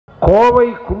கோவை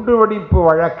குண்டு வெடிப்பு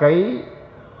வழக்கை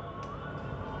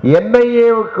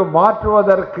NIAவுக்கு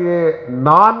மாற்றுவதற்கு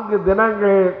 4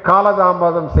 தினங்கள்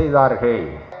காலதாமதம் செய்தார்கள்.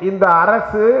 இந்த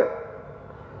அரசு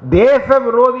தேச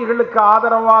விரோதிகளுக்கு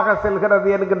ஆதரவாக செல்கிறது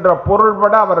என்கின்ற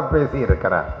பொருள்பட அவர்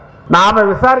பேசியிருக்கிறார். நாம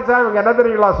விசாரிச்சா இவங்க என்ன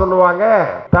தெரியுங்களா சொல்லுவாங்க,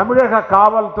 தமிழக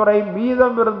காவல்துறை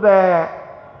மீதம் இருந்த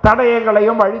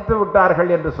தடயங்களையும் அழித்து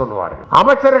விட்டார்கள் என்று சொல்லுவார்கள்.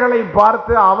 அமைச்சர்களை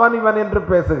பார்த்து அவன் இவன் என்று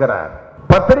பேசுகிறார்.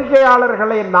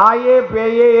 பத்திரிகையாளர்களை நாயே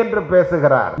பேயே என்று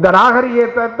பேசுகிறார். இந்த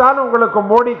நாகரிகத்தை தான் உங்களுக்கு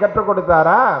மோடி கற்றுக்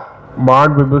கொடுத்தாரா?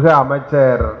 மாண்புமிகு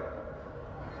அமைச்சர்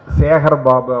சேகர்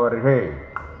பாபு அவர்கள்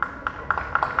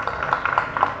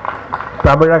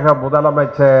தமிழக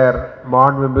முதலமைச்சர்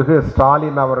மாண்புமிகு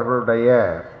ஸ்டாலின் அவர்களுடைய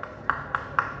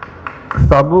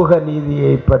சமூக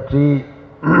நீதியை பற்றி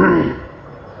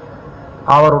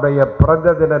அவருடைய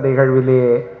பிறந்த தின நிகழ்விலே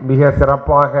மிக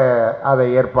சிறப்பாக அதை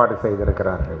ஏற்பாடு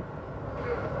செய்திருக்கிறார்கள்.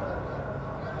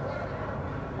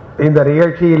 இந்த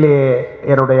நிகழ்ச்சியிலே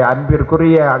என்னுடைய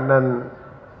அன்பிற்குரிய அண்ணன்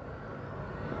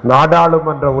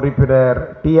நாடாளுமன்ற உறுப்பினர்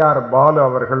TR பாலு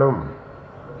அவர்களும்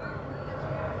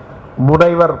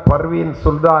முனைவர் பர்வீன்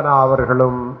சுல்தானா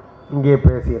அவர்களும் இங்கே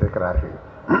பேசியிருக்கிறார்கள்.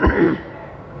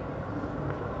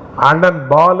 அண்ணன்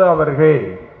பாலு அவர்கள்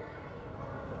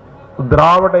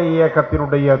திராவிட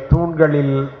இயக்கத்தினுடைய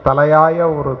தூண்களில் தலையாய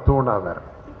ஒரு தூண். அவர்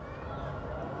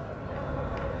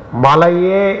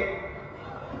மலையே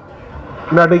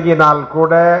நடுங்கினால்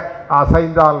கூட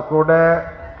அசைந்தால் கூட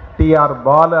TR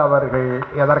பாலு அவர்கள்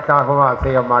எதற்காகவும்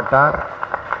அசைய மாட்டார்.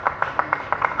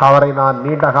 அவரை நான்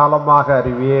நீண்ட காலமாக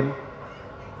அறிவேன்.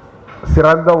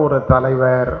 சிறந்த ஒரு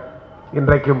தலைவர்.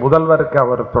 இன்றைக்கு முதல்வருக்கு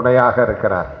அவர் துணையாக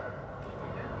இருக்கிறார்.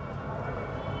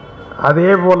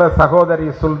 அதே போல சகோதரி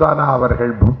சுல்தானா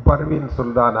அவர்கள், பர்வீன்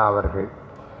சுல்தானா அவர்கள்,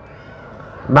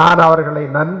 நான் அவர்களை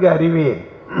நன்கு அறிவேன்.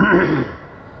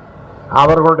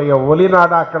 அவர்களுடைய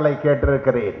ஒலிநாடாக்களை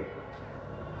கேட்டிருக்கிறேன்.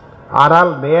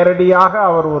 ஆனால் நேரடியாக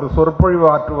அவர் ஒரு சொற்பொழிவு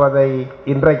ஆற்றுவதை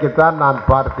இன்றைக்குத்தான் நான்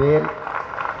பார்த்தேன்.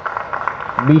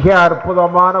 மிக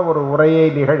அற்புதமான ஒரு உரையை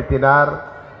நிகழ்த்தினார்.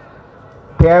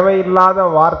 தேவையில்லாத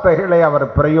வார்த்தைகளை அவர்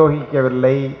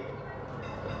பிரயோகிக்கவில்லை.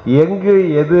 எங்கு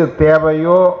எது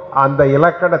தேவையோ அந்த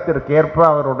இலக்கணத்திற்கேற்ப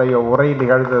அவருடைய உரை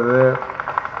நிகழ்ந்தது.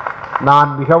 நான்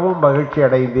மிகவும் மகிழ்ச்சி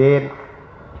அடைந்தேன்.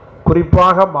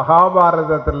 குறிப்பாக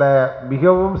மகாபாரதத்தில்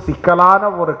மிகவும்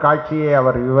சிக்கலான ஒரு காட்சியை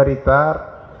அவர் விவரித்தார்.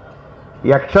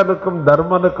 யக்ஷனுக்கும்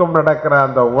தர்மனுக்கும் நடக்கிற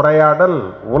அந்த உரையாடல்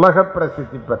உலக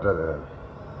பிரசித்தி பெற்றது.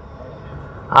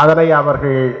 அதனை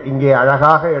அவர்கள் இங்கே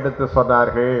அழகாக எடுத்து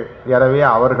சொன்னார்கள். எனவே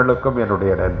அவர்களுக்கும்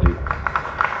என்னுடைய நன்றி.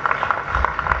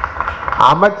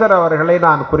 அமைச்சர் அவர்களை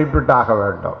நான் குறிப்பிட்டாக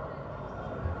வேண்டும்.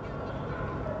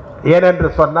 ஏனென்று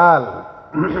சொன்னால்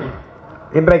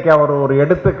இன்றைக்கு அவர் ஒரு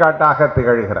எடுத்துக்காட்டாக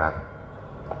திகழ்கிறார்.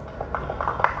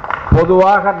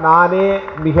 பொதுவாக நானே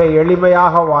மிக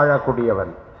எளிமையாக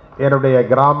வாழக்கூடியவன். என்னுடைய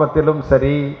கிராமத்திலும்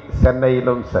சரி,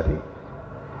 சென்னையிலும் சரி.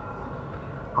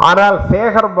 ஆனால்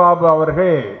சேகர் பாபு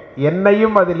அவர்கள்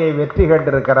என்னையும் அதிலே வெற்றி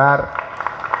கண்டிருக்கிறார்.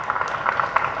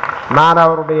 நான்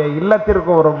அவருடைய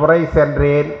இல்லத்திற்கு ஒரு முறை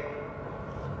சென்றேன்.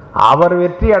 அவர்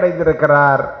வெற்றி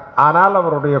அடைந்திருக்கிறார். ஆனால்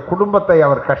அவருடைய குடும்பத்தை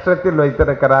அவர் கஷ்டத்தில்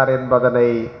வைத்திருக்கிறார் என்பதனை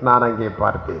நான் அங்கே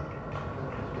பார்த்தேன்.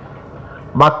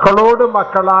 மக்களோடு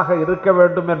மக்களாக இருக்க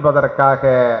வேண்டும் என்பதற்காக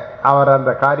அவர்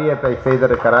அந்த காரியத்தை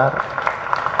செய்திருக்கிறார்.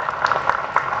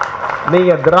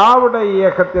 நீங்க திராவிட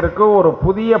இயக்கத்திற்கு ஒரு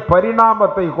புதிய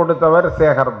பரிணாமத்தை கொடுத்தவர்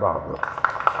சேகர் பாபு.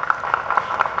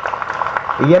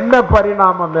 என்ன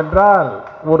பரிணாமம் என்றால்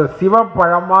ஒரு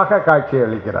சிவப்பழமாக காட்சி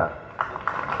அளிக்கிறார்.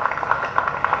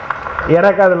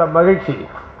 எனக்கு அதுல மகிழ்ச்சி.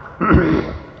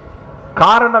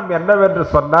 காரணம் என்னவென்று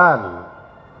சொன்னால்,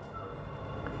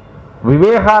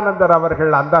 விவேகானந்தர்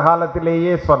அவர்கள் அந்த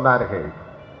காலத்திலேயே சொன்னார்கள்,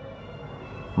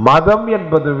 மதம்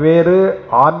என்பது வேறு,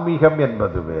 ஆன்மீகம்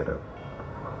என்பது வேறு.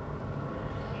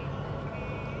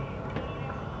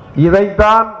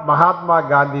 இதைத்தான் மகாத்மா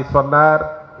காந்தி சொன்னார்.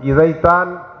 இதைத்தான்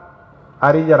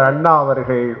அறிஞர் அண்ணா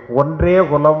அவர்கள் ஒன்றே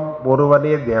குலம்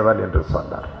ஒருவனே தேவன் என்று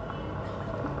சொன்னார்.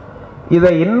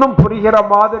 இதை இன்னும் புரிகிற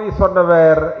மாதிரி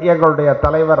சொன்னவர் எங்களுடைய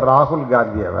தலைவர் ராகுல்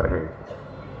காந்தி அவர்கள்.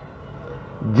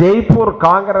 ஜெய்ப்பூர்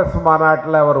காங்கிரஸ்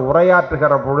மாநாட்டில் அவர்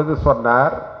உரையாற்றுகிற பொழுது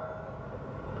சொன்னார்,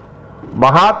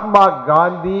 மகாத்மா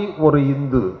காந்தி ஒரு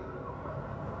இந்து,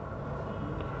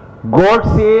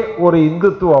 கோட்சே ஒரு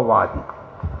இந்துத்துவவாதி.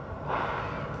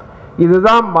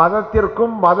 இதுதான்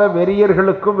மதத்திற்கும் மத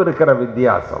வெறியர்களுக்கும் இருக்கிற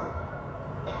வித்தியாசம்.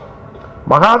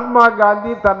 மகாத்மா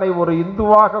காந்தி தன்னை ஒரு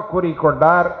இந்துவாக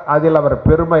கூறிக்கொண்டார். அதில் அவர்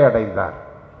பெருமை அடைந்தார்.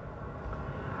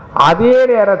 அதே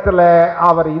நேரத்தில்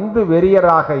அவர் இந்து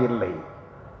வெறியராக இல்லை.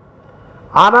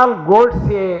 ஆனால்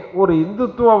கோட்சே ஒரு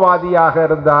இந்துத்துவவாதியாக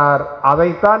இருந்தார்.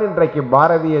 அதைத்தான் இன்றைக்கு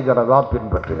பாரதிய ஜனதா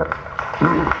பின்பற்றுகிறார்.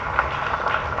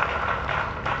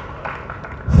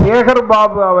 சேகர்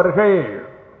பாபு அவர்கள்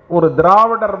ஒரு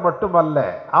திராவிடர் மட்டுமல்ல,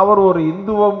 அவர் ஒரு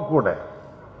இந்துவும் கூட.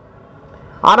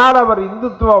 ஆனால் அவர்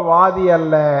இந்துத்துவவாதி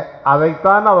அல்ல.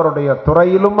 அதைத்தான் அவருடைய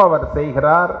துறையிலும் அவர்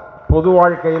செய்கிறார், பொது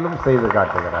வாழ்க்கையிலும் செய்து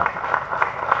காட்டுகிறார்.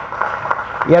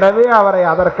 எனவே அவரை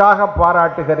அதற்காக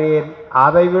பாராட்டுகிறேன்.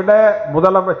 அதைவிட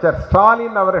முதலமைச்சர்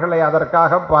ஸ்டாலின் அவர்களை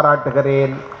அதற்காக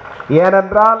பாராட்டுகிறேன்.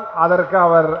 ஏனென்றால் அதற்கு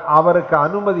அவருக்கு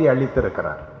அனுமதி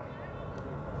அளித்திருக்கிறார்.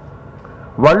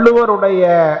 வள்ளுவருடைய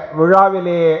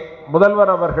விழாவிலே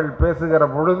முதல்வர் அவர்கள் பேசுகிற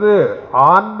பொழுது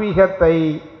ஆன்மீகத்தை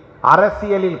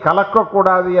அரசியலில்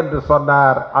கலக்கக்கூடாது என்று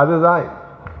சொன்னார். அதுதான்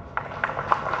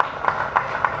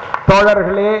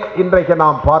தோழர்களே இன்றைக்கு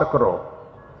நாம் பார்க்கிறோம்.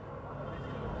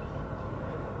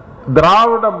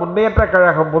 திராவிட முன்னேற்ற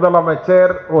கழக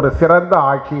முதலமைச்சர் ஒரு சிறந்த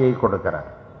ஆட்சியை கொடுக்கிறார்.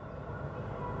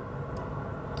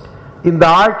 இந்த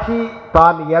ஆட்சி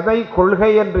தான் எதை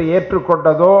கொள்கை என்று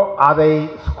ஏற்றுக்கொண்டதோ அதை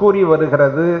கூறி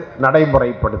வருகிறது,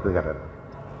 நடைமுறைப்படுத்துகிறது.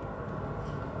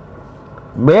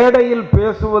 மேடையில்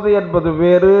பேசுவது என்பது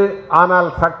வேறு, ஆனால்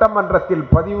சட்டமன்றத்தில்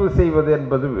பதிவு செய்வது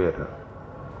என்பது வேறு.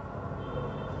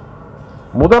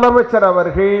 முதலமைச்சர்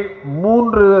அவர்கள்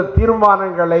 3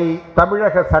 தீர்மானங்களை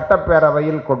தமிழக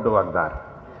சட்டப்பேரவையில் கொண்டு வந்தார்.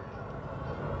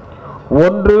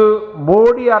 ஒன்று,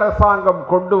 மோடி அரசாங்கம்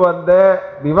கொண்டு வந்த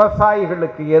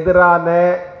விவசாயிகளுக்கு எதிரான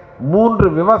 3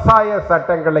 விவசாய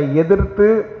சட்டங்களை எதிர்த்து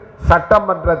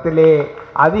சட்டமன்றத்திலே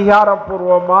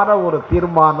அதிகாரப்பூர்வமான ஒரு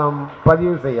தீர்மானம்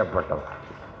பதிவு செய்யப்பட்டது.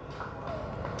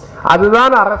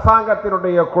 அதுதான்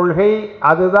அரசாங்கத்தினுடைய கொள்கை,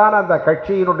 அதுதான் அந்த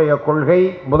கட்சியினுடைய கொள்கை,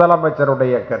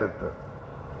 முதலமைச்சருடைய கருத்து.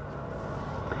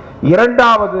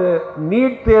 இரண்டாவது,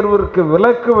 நீட் தேர்விற்கு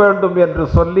விலக்கு வேண்டும் என்று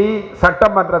சொல்லி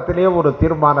சட்டமன்றத்திலே ஒரு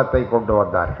தீர்மானத்தை கொண்டு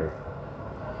வந்தார்கள்.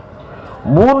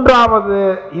 மூன்றாவது,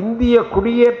 இந்திய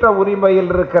குடியேற்ற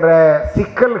உரிமையில் இருக்கிற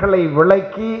சிக்கல்களை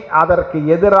விளக்கி அதற்கு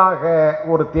எதிராக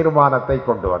ஒரு தீர்மானத்தை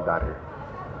கொண்டு வந்தார்கள்.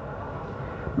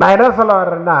 நான் என்ன சொல்ல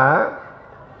வர்றேன்னா,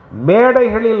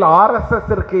 மேடைகளில்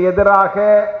ஆர்எஸ்எஸ்ற்கு எதிராக,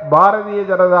 பாரதிய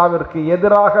ஜனதாவிற்கு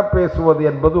எதிராக பேசுவது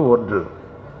என்பது ஒன்று.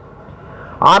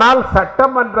 ஆனால்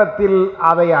சட்டமன்றத்தில்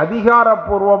அதை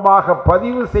அதிகாரப்பூர்வமாக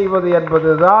பதிவு செய்வது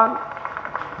என்பதுதான்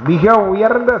மிக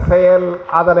உயர்ந்த செயல்.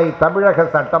 அதனை தமிழக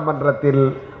சட்டமன்றத்தில்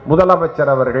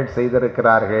முதலமைச்சர் அவர்கள்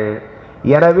செய்திருக்கிறார்கள்.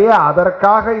 எனவே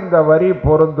அதற்காக இந்த வரி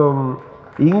பொருந்தும்.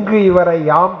 இங்கு இவரை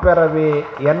யாம் பெறவே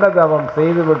என்ன தவம்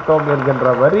செய்துவிட்டோம்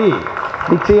என்கின்ற வரி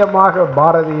நிச்சயமாக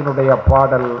பாரதியினுடைய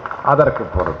பாடல் அதற்கு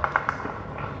பொருந்தும்.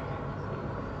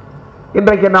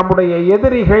 இன்றைக்கு நம்முடைய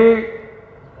எதிரிகள்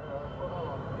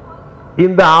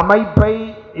இந்த அமைப்பை,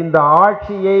 இந்த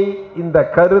ஆட்சியை, இந்த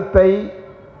கருத்தை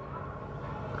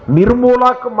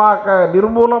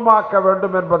நிர்மூலமாக்க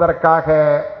வேண்டும் என்பதற்காக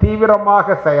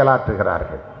தீவிரமாக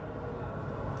செயலாற்றுகிறார்கள்.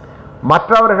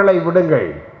 மற்றவர்களை விடுங்கள்.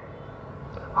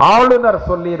 ஆளுநர்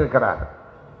சொல்லி இருக்கிறார்.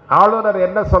 ஆளுநர்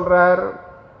என்ன சொல்றார்?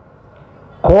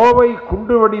 கோவை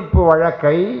குண்டு வெடிப்பு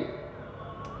வழக்கை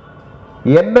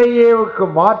என்ஐஏவுக்கு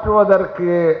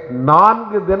மாற்றுவதற்கு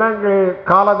 4 தினங்கள்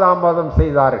காலதாமதம்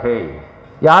செய்தார்கள்.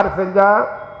 யார் செஞ்சா?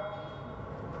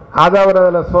 அது அவர்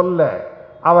அதில் சொல்ல,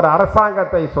 அவர்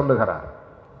அரசாங்கத்தை சொல்லுகிறார்.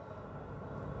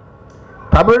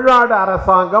 தமிழ்நாடு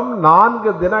அரசாங்கம்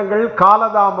 4 தினங்கள்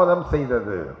காலதாமதம்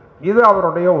செய்தது. இது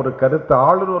அவருடைய ஒரு கருத்து,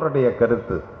 ஆளுநருடைய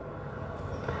கருத்து.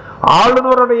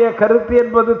 ஆளுநருடைய கருத்து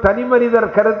என்பது தனி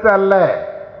மனிதர் கருத்து அல்ல,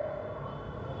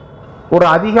 ஒரு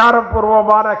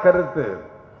அதிகாரப்பூர்வமான கருத்து.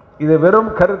 இது வெறும்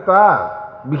கருத்தா?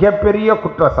 மிகப்பெரிய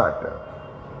குற்றச்சாட்டு.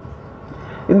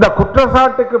 இந்த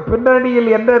குற்றச்சாட்டுக்கு பின்னணியில்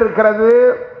என்ன இருக்கிறது?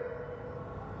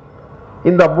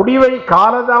 இந்த முடிவை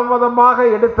காலதாமதமாக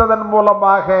எடுத்ததன்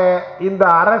மூலமாக இந்த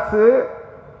அரசு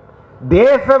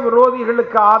தேச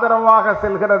விரோதிகளுக்கு ஆதரவாக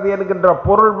செல்கிறது என்கின்ற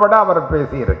பொருள்பட அவர்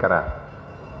பேசியிருக்கிறார்.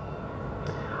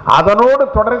 அதனோடு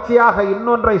தொடர்ச்சியாக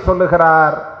இன்னொன்றை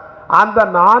சொல்லுகிறார். அந்த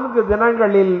 4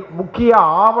 தினங்களில் முக்கிய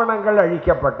ஆவணங்கள்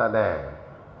அழிக்கப்பட்டன.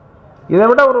 இதை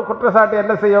விட ஒரு குற்றச்சாட்டு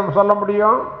என்ன சொல்ல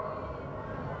முடியும்?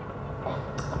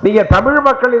 நீங்க தமிழ்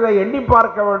மக்கள் இதை எண்ணி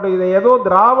பார்க்க வேண்டும். இதை ஏதோ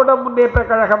திராவிட முன்னேற்ற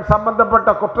கழகம் சம்பந்தப்பட்ட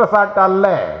குற்றச்சாட்டு அல்ல,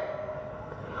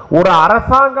 ஒரு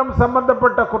அரசாங்கம்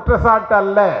சம்பந்தப்பட்ட குற்றச்சாட்டு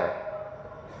அல்ல.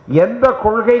 எந்த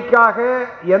கொள்கைக்காக,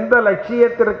 எந்த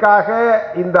லட்சியத்திற்காக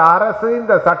இந்த அரசு,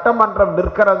 இந்த சட்டமன்றம்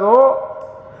நிற்கிறதோ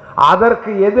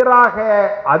அதற்கு எதிராக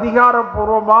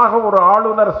அதிகாரப்பூர்வமாக ஒரு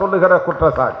ஆளுநர் சொல்லுகிற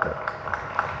குற்றச்சாட்டு.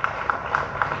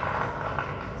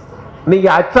 நீங்க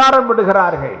அச்சாரம்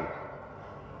விடுகிறார்கள்.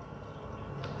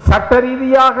 சட்ட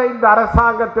ரீதியாக இந்த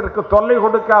அரசாங்கத்திற்கு தொல்லை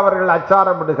கொடுக்க அவர்கள்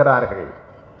அச்சாரம் விடுகிறார்கள்.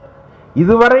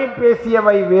 இதுவரை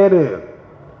பேசியவை வேறு.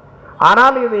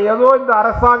 ஆனால் இது ஏதோ இந்த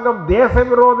அரசாங்கம் தேச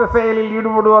விரோத செயலில்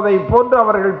ஈடுபடுவதை போன்று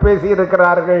அவர்கள்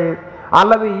பேசியிருக்கிறார்கள்,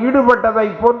 அல்லது ஈடுபட்டதை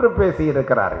போன்று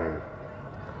பேசியிருக்கிறார்கள்.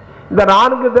 இந்த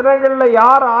 4 தினங்களில்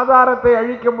யார் ஆதாரத்தை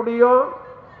அழிக்க முடியும்?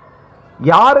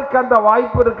 யாருக்கு அந்த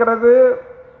வாய்ப்பு இருக்கிறது?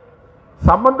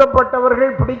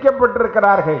 சம்பந்தப்பட்டவர்கள்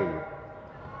பிடிக்கப்பட்டிருக்கிறார்கள்.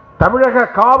 தமிழக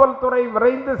காவல்துறை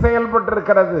விரைந்து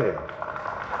செயல்பட்டிருக்கிறது.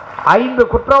 5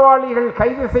 குற்றவாளிகள்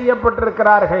கைது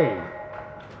செய்யப்பட்டிருக்கிறார்கள்.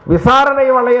 விசாரணை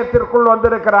வளையத்திற்குள்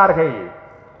வந்திருக்கிறார்கள்.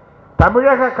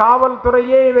 தமிழக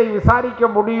காவல்துறையே இதை விசாரிக்க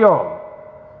முடியும்.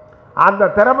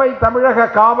 அந்த திறமை தமிழக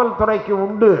காவல்துறைக்கு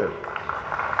உண்டு.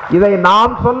 இதை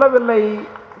நாம் சொல்லவில்லை,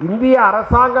 இந்திய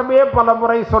அரசாங்கமே பல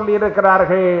முறை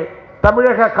சொல்லியிருக்கிறார்கள்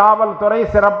தமிழக காவல்துறை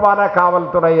சிறப்பான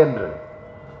காவல்துறை என்று.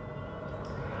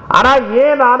 ஆனால்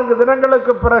ஏன் 4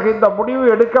 தினங்களுக்கு பிறகு இந்த முடிவு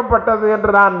எடுக்கப்பட்டது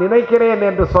என்று நான் நினைக்கிறேன்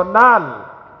என்று சொன்னால்,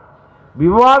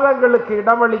 விவாதங்களுக்கு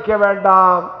இடமளிக்க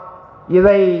வேண்டாம்,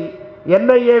 இதை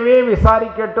என்ஐஏவே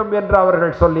விசாரிக்கட்டும் என்று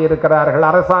அவர்கள் சொல்லி இருக்கிறார்கள்.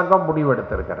 அரசாங்கம்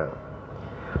முடிவெடுத்திருக்கிறது.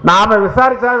 நாம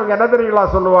விசாரிச்சா இவங்க என்ன தெரியுங்களா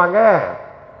சொல்லுவாங்க?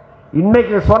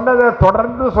 இன்னைக்கு சொன்னதை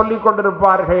தொடர்ந்து சொல்லிக்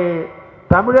கொண்டிருப்பார்கள்.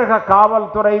 தமிழக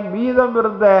காவல்துறை மீதம்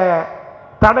இருந்த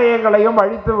தடயங்களையும்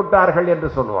அழித்து விட்டார்கள் என்று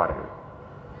சொல்லுவார்கள்.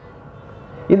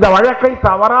 இந்த வழக்கை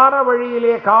தவறான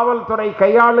வழியிலே காவல்துறை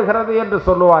கையாளுகிறது என்று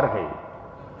சொல்லுவார்கள்.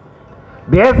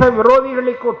 தேச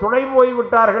விரோதிகளுக்கு துணை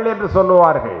போய்விட்டார்கள் என்று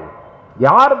சொல்லுவார்கள்.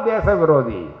 யார் தேச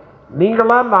விரோதி?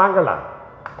 நீங்களா நாங்களா?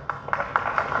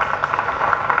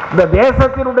 இந்த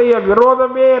தேசத்தினுடைய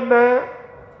விரோதமே என்ன?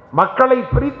 மக்களை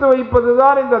பிரித்து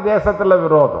வைப்பதுதான் இந்த தேசத்தில்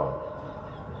விரோதம்.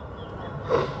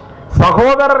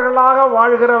 சகோதரர்களாக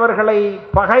வாழ்கிறவர்களை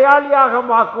பகையாளியாக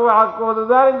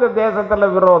ஆக்குவதுதான் இந்த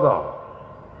தேசத்தில் விரோதம்.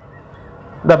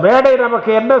 இந்த மேடை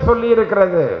நமக்கு என்ன சொல்லி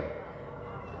இருக்கிறது?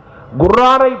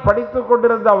 குர்ஆனை படித்துக்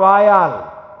கொண்டிருந்த வாயால்,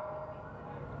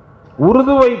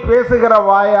 உருதுவை பேசுகிற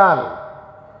வாயால்,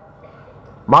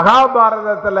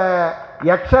 மகாபாரதத்தில்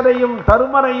யக்ஷனையும்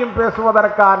தருமனையும்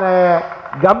பேசுவதற்கான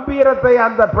கம்பீரத்தை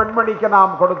அந்த பெண்மணிக்கு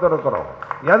நாம் கொடுத்திருக்கிறோம்.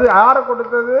 எது யாரு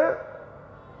கொடுத்தது?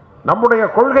 நம்முடைய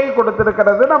கொள்கை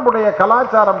கொடுத்திருக்கிறது, நம்முடைய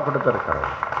கலாச்சாரம் கொடுத்திருக்கிறது.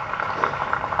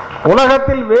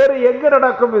 உலகத்தில் வேறு எங்கு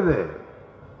நடக்கும் இது?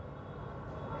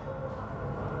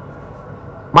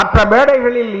 மற்ற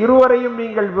மேடைகளில் இருவரையும்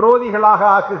நீங்கள் விரோதிகளாக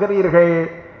ஆக்குகிறீர்கள்,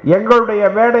 எங்களுடைய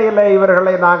மேடையில்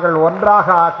இவர்களை நாங்கள் ஒன்றாக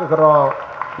ஆக்குகிறோம்.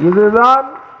 இதுதான்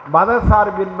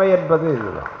மதசார்பின்மை என்பது.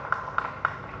 இதுதான்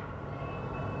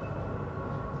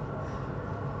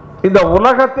இந்த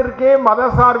உலகத்திற்கே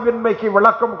மதசார்பின்மைக்கு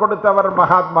விளக்கம் கொடுத்தவர்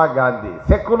மகாத்மா காந்தி.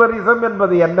 செக்குலரிசம்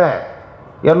என்பது என்ன?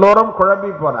 எல்லோரும்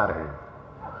குழம்பி போனார்கள்.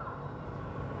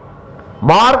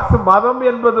 மார்க்ஸ் மதம்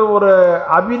என்பது ஒரு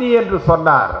அபினி என்று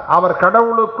சொன்னார். அவர்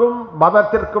கடவுளுக்கும்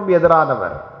மதத்திற்கும்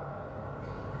எதிரானவர்.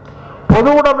 பொது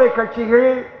உடைமை கட்சிகள்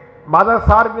மத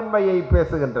சார்பின்மையை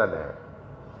பேசுகின்றன.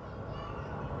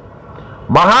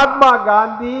 மகாத்மா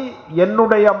காந்தி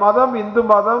என்னுடைய மதம் இந்து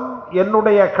மதம்,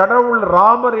 என்னுடைய கடவுள்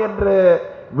ராமர் என்று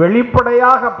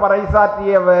வெளிப்படையாக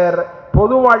பறைசாற்றியவர்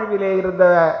பொது வாழ்விலே இருந்த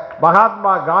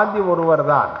மகாத்மா காந்தி ஒருவர்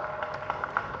தான்.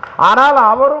 ஆனால்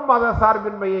அவரும் மத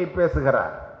சார்பின்மையை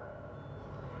பேசுகிறார்.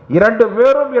 2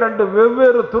 பேரும் 2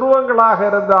 வெவ்வேறு துருவங்களாக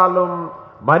இருந்தாலும்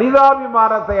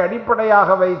மனிதாபிமானத்தை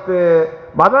அடிப்படையாக வைத்து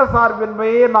மத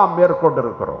சார்பின்மையை நாம்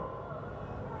மேற்கொண்டிருக்கிறோம்.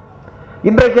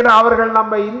 இன்றைக்கு அவர்கள்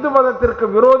நம்ம இந்து மதத்திற்கு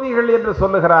விரோதிகள் என்று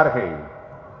சொல்லுகிறார்கள்.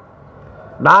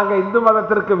 நாங்கள் இந்து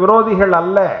மதத்திற்கு விரோதிகள்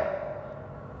அல்ல.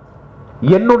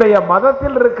 என்னுடைய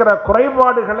மதத்தில் இருக்கிற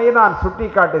குறைபாடுகளை நான் சுட்டி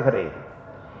காட்டுகிறேன்.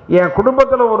 என்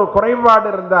குடும்பத்தில் ஒரு குறைபாடு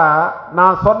இருந்தா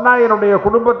நான் சொன்னா என்னுடைய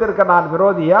குடும்பத்திற்கு நான்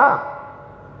விரோதியா?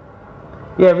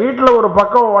 என் வீட்டில் ஒரு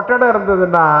பக்கம் ஒட்டடை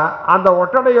இருந்ததுன்னா அந்த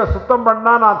ஒட்டடையை சுத்தம்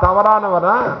பண்ணா நான்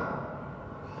தவறானவனா?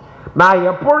 நான்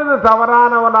எப்பொழுது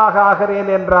தவறானவனாக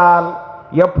ஆகிறேன் என்றால்,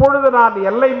 எப்பொழுது நான்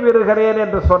எல்லை மீறுகிறேன்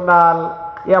என்று சொன்னால்,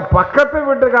 என் பக்கத்து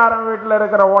வீட்டுக்காரன் வீட்டில்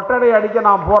இருக்கிற ஒட்டடை அடிக்க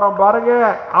நான் போறேன் பாருங்க,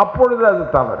 அப்பொழுது அது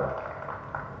தவறு.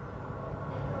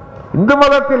 இந்து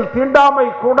மதத்தில் தீண்டாமை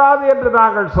கூடாது என்று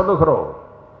நாங்கள் சொல்லுகிறோம்.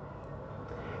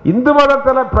 இந்து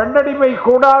மதத்தில் பெண்ணடிமை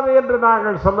கூடாது என்று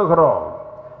நாங்கள் சொல்லுகிறோம்.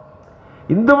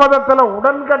 இந்து மதத்தில்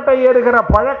உடன்கட்டை ஏறுகிற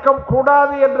பழக்கம்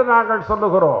கூடாது என்று நாங்கள்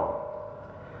சொல்லுகிறோம்.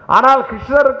 ஆனால்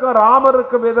கிருஷ்ணருக்கும்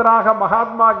ராமருக்கும் எதிராக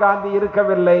மகாத்மா காந்தி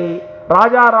இருக்கவில்லை,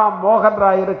 ராஜாராம் மோகன்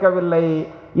ராய் இருக்கவில்லை.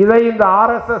 இதை இந்த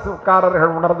RSS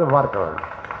காரர்கள் உணர்ந்து பார்க்க வேண்டும்.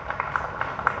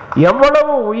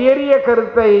 எவ்வளவு உயரிய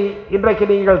கருத்தை இன்றைக்கு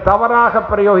நீங்கள் தவறாக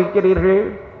பிரயோகிக்கிறீர்கள்.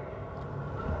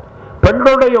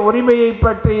 பெண்களுடைய உரிமையை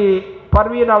பற்றி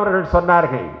பர்வீன் அவர்கள்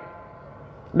சொன்னார்கள்.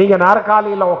 நீங்க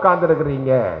நாற்காலியில் உட்கார்ந்து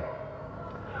இருக்கிறீங்க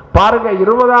பாருங்க.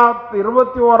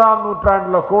 21ஆம்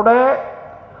நூற்றாண்டில் கூட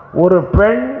ஒரு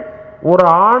பெண் ஒரு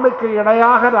ஆணுக்கு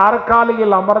இணையாக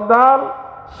நாற்காலியில் அமர்ந்தால்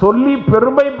சொல்லி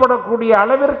பெருமைப்படக்கூடிய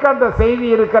அளவிற்கு அந்த செய்தி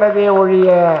இருக்கிறதே ஒழிய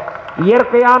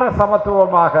இயற்கையான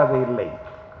சமத்துவமாக அது இல்லை.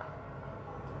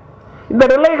 இந்த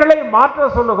நிலைகளை மாற்ற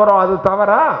சொல்லுகிறோம், அது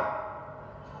தவறா?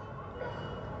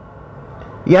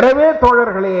 எனவே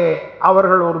தோழர்களே,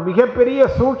 அவர்கள் ஒரு மிகப்பெரிய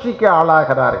சூழ்ச்சிக்கு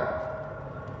ஆளாகிறார்கள்.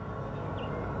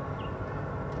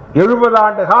 70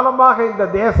 ஆண்டு காலமாக இந்த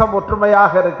தேசம்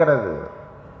ஒற்றுமையாக இருக்கிறது.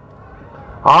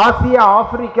 ஆசிய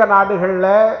ஆப்பிரிக்க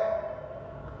நாடுகளில்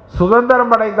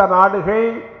சுதந்திரம் அடைந்த நாடுகள்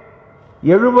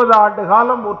 70 ஆண்டு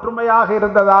காலம் ஒற்றுமையாக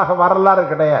இருந்ததாக வரலாறு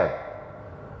கிடையாது.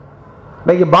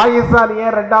 இன்னைக்கு பாகிஸ்தான்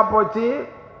ஏன் ரெண்டா போச்சு?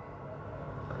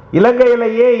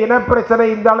 இலங்கையிலேயே இனப்பிரச்சனை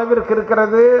இந்த அளவிற்கு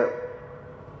இருக்கிறது.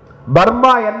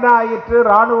 பர்மா என்ன ஆயிற்று?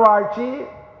 ராணுவ ஆட்சி.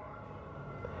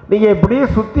 நீங்க இப்படி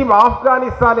சுத்தி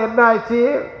ஆப்கானிஸ்தான் என்ன ஆச்சு?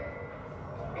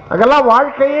 அங்கெல்லாம்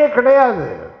வாழ்க்கையே கிடையாது.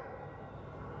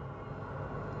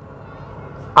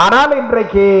 ஆனால்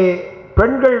இன்றைக்கு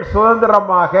பெண்கள்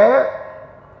சுதந்திரமாக,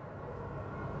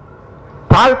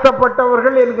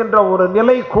 தாழ்த்தப்பட்டவர்கள் என்கின்ற ஒரு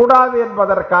நிலை கூடாது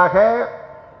என்பதற்காக,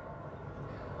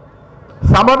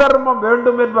 சமதர்மம்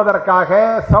வேண்டும் என்பதற்காக,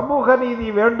 சமூக நீதி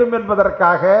வேண்டும்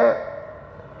என்பதற்காக.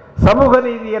 சமூக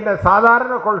நீதி என்ன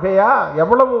சாதாரண கொள்கையா?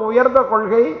 எவ்வளவு உயர்ந்த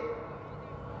கொள்கை!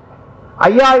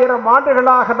 5000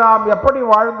 ஆண்டுகளாக நாம் எப்படி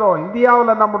வாழ்ந்தோம்?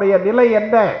 இந்தியாவில் நம்முடைய நிலை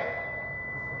என்ன?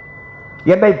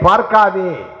 என்னை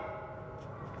பார்க்காதே,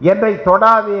 என்னை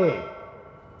தொடாதே,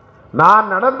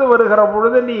 நான் நடந்து வருகிற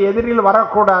பொழுது நீ எதிரில்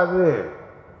வரக்கூடாது,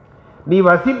 நீ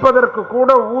வசிப்பதற்கு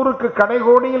கூட ஊருக்கு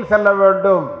கடைகோடியில் செல்ல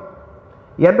வேண்டும்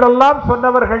என்றெல்லாம்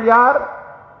சொன்னவர்கள் யார்?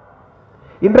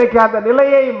 இன்றைக்கு அந்த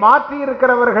நிலையை மாற்றி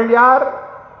இருக்கிறவர்கள் யார்?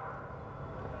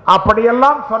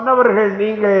 அப்படியெல்லாம் சொன்னவர்கள்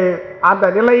நீங்கள், அந்த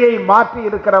நிலையை மாற்றி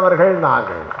இருக்கிறவர்கள்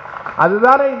நாங்கள்.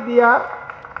 அதுதானே இந்தியா.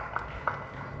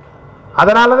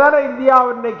 அதனால தானே இந்தியா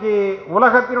இன்னைக்கு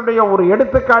உலகத்தினுடைய ஒரு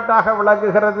எடுத்துக்காட்டாக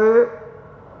விளங்குகிறது.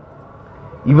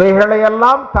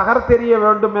 இவைகளையெல்லாம் தகர்த்தெறிய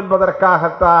வேண்டும்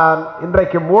என்பதற்காகத்தான்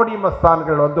இன்றைக்கு மோடி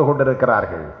மஸ்தான்கள் வந்து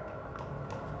கொண்டிருக்கிறார்கள்.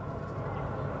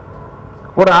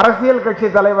 ஒரு அரசியல் கட்சி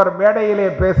தலைவர் மேடையிலே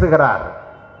பேசுகிறார்.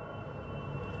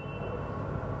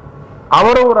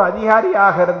 அவரும் ஒரு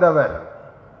அதிகாரியாக இருந்தவர்.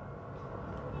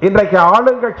 இன்றைக்கு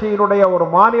ஆளுங்கட்சியினுடைய ஒரு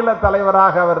மாநில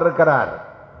தலைவராக அவர் இருக்கிறார்.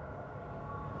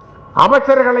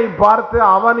 அமைச்சர்களை பார்த்து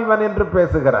அவன் இவன் என்று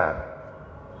பேசுகிறார்.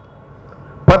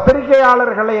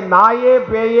 பத்திரிகையாளர்களை நாயே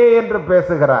பேயே என்று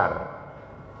பேசுகிறார்.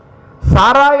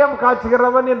 சாராயம்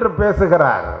காய்ச்சுகிறவன் என்று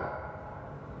பேசுகிறார்.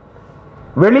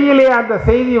 வெளியிலே அந்த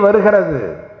செய்தி வருகிறது.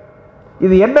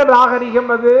 இது என்ன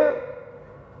நாகரிகம்? அது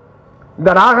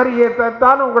இந்த நாகரிகத்தை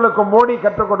தான் உங்களுக்கு மோடி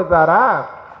கற்றுக் கொடுத்தாரா?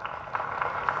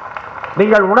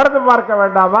 நீங்கள் உணர்ந்து பார்க்க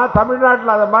வேண்டாமா?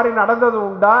 தமிழ்நாட்டில் அது மாதிரி நடந்தது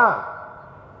உண்டா?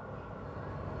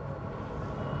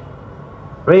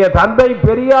 தந்தை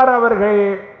பெரியார் அவர்கள்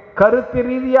கருத்து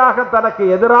ரீதியாக தனக்கு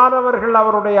எதிரானவர்கள்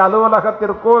அவருடைய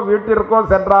அலுவலகத்திற்கோ வீட்டிற்கோ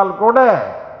சென்றால் கூட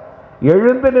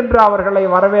எழுந்து நின்று அவர்களை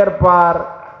வரவேற்பார்,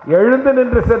 எழுந்து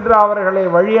நின்று சென்று அவர்களை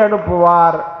வழி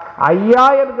அனுப்புவார். ஐயா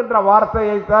என்கின்ற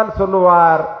வார்த்தையை தான்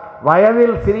சொல்லுவார்,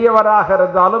 வயதில் சிறியவராக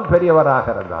இருந்தாலும் பெரியவராக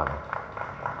இருந்தாலும்.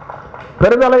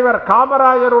 பெருந்தலைவர்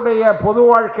காமராஜருடைய பொது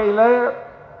வாழ்க்கையில்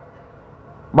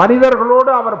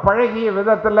மனிதர்களோடு அவர் பழகிய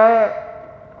விதத்தில்,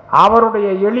 அவருடைய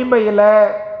எளிமையில்,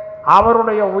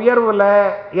 அவருடைய உயர்வில்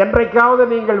என்றைக்காவது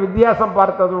நீங்கள் வித்தியாசம்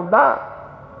பார்த்தது உண்டா?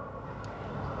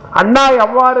 அண்ணா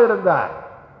எவ்வாறு இருந்தார்?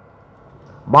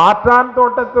 மாற்றான்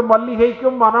தோட்டத்து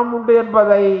மல்லிகைக்கும் மனம் உண்டு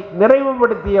என்பதை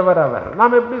நிறைவுபடுத்தியவர் அவர்.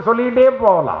 நாம் எப்படி சொல்லிக்கிட்டே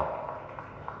போகலாம்.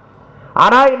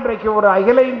 ஆனால் இன்றைக்கு ஒரு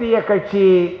அகில இந்திய கட்சி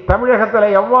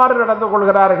தமிழகத்தில் எவ்வாறு நடந்து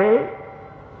கொள்கிறார்கள்?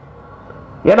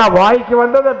 ஏன்னா வாய்க்கு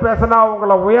வந்ததை பேசினா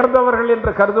உங்களை உயர்ந்தவர்கள்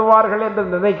என்று கருதுவார்கள் என்று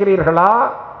நினைக்கிறீர்களா?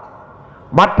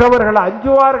 மற்றவர்கள்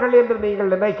அஞ்சுவார்கள் என்று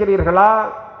நீங்கள் நினைக்கிறீர்களா?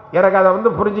 எனக்கு அதை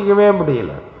புரிஞ்சிக்கவே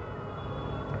முடியல.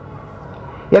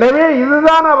 எனவே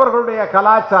இதுதான் அவர்களுடைய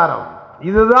கலாச்சாரம்,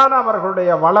 இதுதான்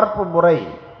அவர்களுடைய வளர்ப்பு முறை,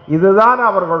 இதுதான்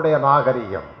அவர்களுடைய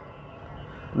நாகரிகம்.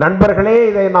 நண்பர்களே,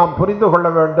 இதை நாம் புரிந்து கொள்ள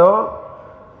வேண்டும்.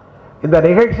 இந்த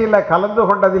நிகழ்ச்சியில் கலந்து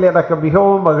கொண்டதில் எனக்கு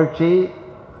மிகவும் மகிழ்ச்சி.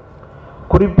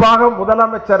 குறிப்பாக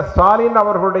முதலமைச்சர் ஸ்டாலின்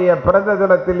அவர்களுடைய பிறந்த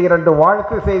தினத்தில் 2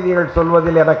 வாழ்த்து செய்திகள்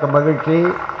சொல்வதில் எனக்கு மகிழ்ச்சி.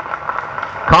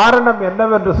 காரணம்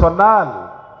என்னவென்று சொன்னால்,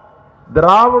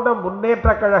 திராவிட முன்னேற்ற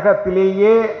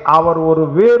கழகத்திலேயே அவர் ஒரு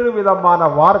வேறு விதமான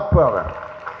வார்ப்பு. அவர்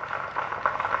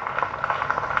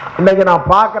இன்னைக்கு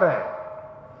நான் பார்க்கிறேன்,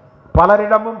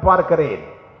 பலரிடமும் பார்க்கிறேன்,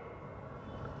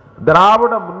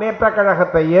 திராவிட முன்னேற்ற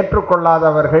கழகத்தை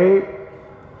ஏற்றுக்கொள்ளாதவர்கள்,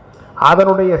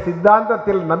 அதனுடைய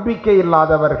சித்தாந்தத்தில் நம்பிக்கை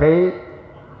இல்லாதவர்கள்,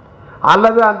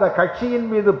 அல்லது அந்த கட்சியின்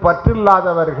மீது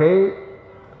பற்றில்லாதவர்கள்,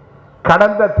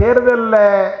 கடந்த தேர்தலில்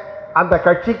அந்த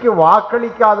கட்சிக்கு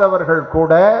வாக்களிக்காதவர்கள்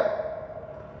கூட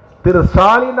திரு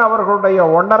ஸ்டாலின் அவர்களுடைய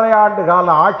 1.5 ஆண்டு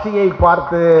கால ஆட்சியை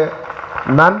பார்த்து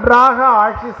நன்றாக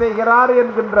ஆட்சி செய்கிறார்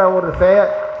என்கின்ற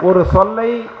ஒரு சொல்லை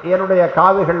என்னுடைய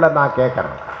காதுகளில் நான்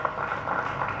கேட்கிறேன்.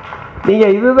 நீங்க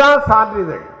இதுதான்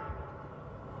சான்றிதழ்.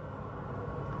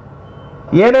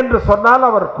 ஏனென்று சொன்னால்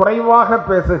அவர் குறைவாக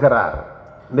பேசுகிறார்,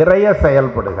 நிறைய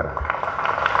செயல்படுகிறார்.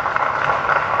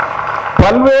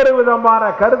 பல்வேறு விதமான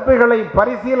கருத்துக்களை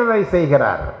பரிசீலனை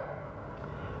செய்கிறார்.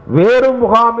 வேறு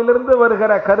முகாமிலிருந்து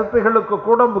வருகிற கருத்துகளுக்கு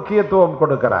கூட முக்கியத்துவம்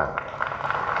கொடுக்கிறார்.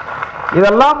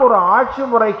 இதெல்லாம் ஒரு ஆட்சி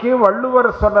முறைக்கு வள்ளுவர்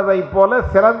சொன்னதை போல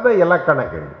சிறந்த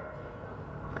இலக்கணங்கள்.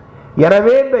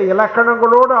 எனவே இந்த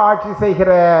இலக்கணங்களோடு ஆட்சி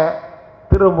செய்கிற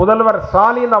திரு முதல்வர்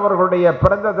ஸ்டாலின் அவர்களுடைய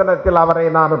பிறந்த தினத்தில் அவரை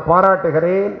நான்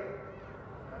பாராட்டுகிறேன்.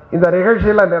 இந்த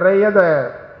நிகழ்ச்சியில் நிறைய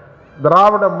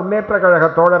திராவிட முன்னேற்ற கழக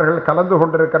தோழர்கள் கலந்து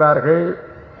கொண்டிருக்கிறார்கள்.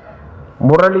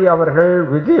 முரளி அவர்கள்,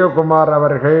 விஜயகுமார்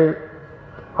அவர்கள்,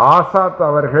 ஆசாத்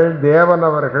அவர்கள், தேவன்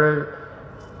அவர்கள்,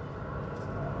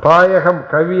 தாயகம்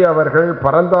கவி அவர்கள்,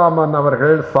 பரந்தாமன்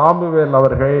அவர்கள், சாமுவேல்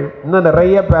அவர்கள், இன்னும்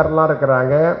நிறைய பேர்லாம்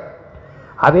இருக்கிறாங்க.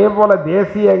 அதே போல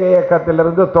தேசிய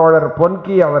இயக்கத்திலிருந்து தோழர்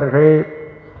பொன்கி அவர்கள்,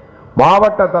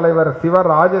 மாவட்ட தலைவர்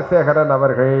சிவராஜசேகரன்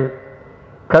அவர்கள்,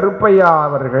 கருப்பையா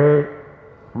அவர்கள்,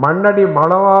 மண்ணடி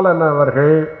மணவாளன்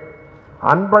அவர்கள்,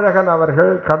 அன்பழகன்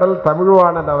அவர்கள், கடல்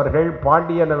தமிழ்வாணன் அவர்கள்,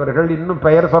 பாண்டியன் அவர்கள், இன்னும்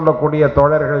பெயர் சொல்லக்கூடிய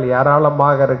தோழர்கள்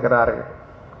ஏராளமாக இருக்கிறார்கள்.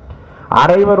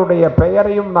 அனைவருடைய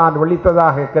பெயரையும் நான்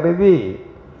விழித்ததாக கருதி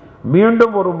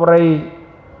மீண்டும் ஒரு முறை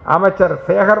அமைச்சர்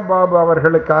சேகர்பாபு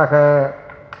அவர்களுக்காக,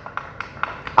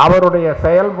 அவருடைய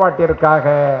செயல்பாட்டிற்காக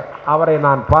அவரை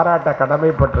நான் பாராட்ட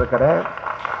கடமைப்பட்டிருக்கிறேன்.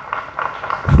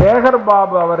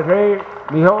 சேகர்பாபு அவர்கள்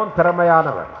மிகவும்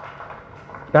திறமையானவர்.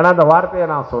 ஏன்னா அந்த வார்த்தையை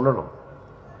நான் சொல்லணும்.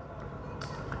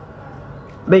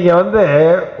 நீங்க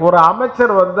ஒரு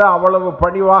அமைச்சர் அவ்வளவு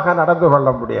பணிவாக நடந்து கொள்ள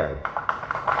முடியாது.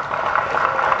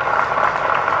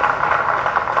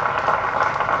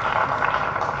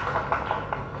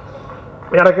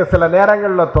 எனக்கு சில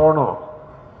நேரங்களில் தோணும்,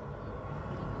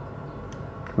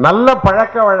 நல்ல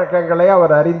பழக்க வழக்கங்களை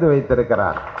அவர் அறிந்து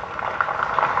வைத்திருக்கிறார்.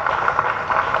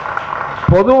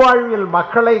 பொது வாழ்வில்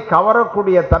மக்களை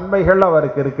கவரக்கூடிய தன்மைகள்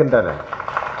அவருக்கு இருக்கின்றன.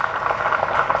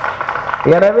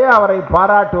 எனவே அவரை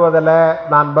பாராட்டுவதில்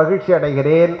நான் மகிழ்ச்சி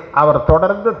அடைகிறேன். அவர்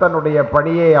தொடர்ந்து தன்னுடைய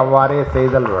பணியை அவ்வாறே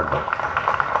செய்தல் வேண்டும்.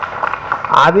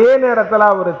 அதே நேரத்தில்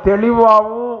அவர்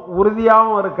தெளிவாகவும்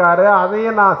உறுதியாகவும் இருக்காரு.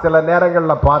 அதையும் நான் சில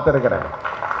நேரங்களில் பார்த்துருக்கிறேன்.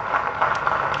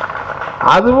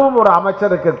 அதுவும் ஒரு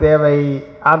அமைச்சருக்கு தேவை.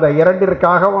 அந்த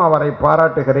இரண்டிற்காகவும் அவரை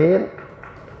பாராட்டுகிறேன்.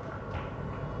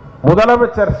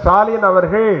 முதலமைச்சர் ஸ்டாலின்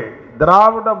அவர்கள்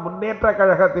திராவிட முன்னேற்ற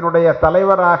கழகத்தினுடைய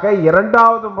தலைவராக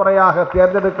 2வது முறையாக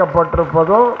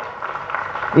தேர்ந்தெடுக்கப்பட்டிருப்பதும்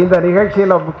இந்த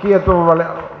நிகழ்ச்சியில் முக்கியத்துவம்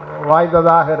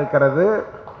வாய்ந்ததாக இருக்கிறது.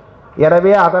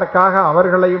 எனவே அதற்காக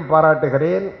அவர்களையும்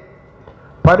பாராட்டுகிறேன்.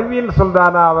 பர்வீன்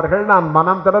சுல்தானா அவர்கள், நான்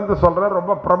மனம் திறந்து சொல்றேன்,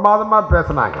 ரொம்ப பிரமாதமாக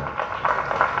பேசினாங்க.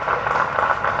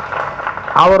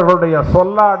 அவர்களுடைய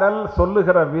சொல்லாடல்,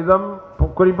 சொல்லுகிற விதம்,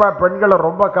 குறிப்பாக பெண்களை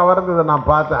ரொம்ப கவர்ந்தது நான்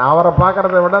பார்த்தேன். அவரை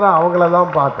பார்க்கறத விட நான் அவங்கள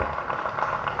தான் பார்த்தேன்.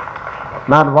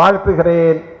 நான்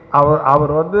வாழ்த்துகிறேன்.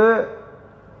 அவர்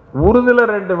உறுதியில்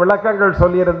 2 விளக்கங்கள்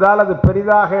சொல்லியிருந்தால் அது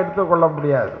பெரிதாக எடுத்துக்கொள்ள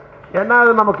முடியாது. ஏன்னா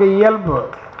அது நமக்கு இயல்பு,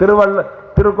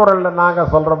 திருக்குறளில்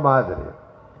நாங்கள் சொல்கிற மாதிரி.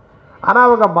 ஆனால்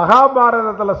அவங்க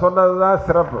மகாபாரதத்தில் சொன்னது தான்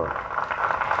சிறப்பு.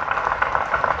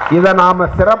 இதை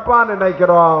நாம் சிறப்பாக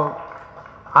நினைக்கிறோம்.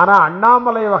 ஆனால்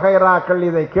அண்ணாமலை வகைராக்கள்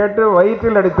இதை கேட்டு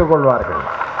வயிற்றில் அடித்துக் கொள்வார்கள்.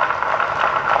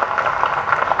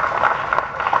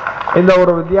 இந்த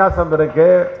ஒரு வித்தியாசம் இருக்கு.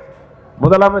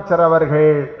 முதலமைச்சர் அவர்கள்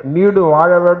நீடு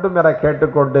வாழ வேண்டும் என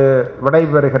கேட்டுக்கொண்டு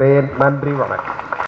விடைபெறுகிறேன். நன்றி, வணக்கம்.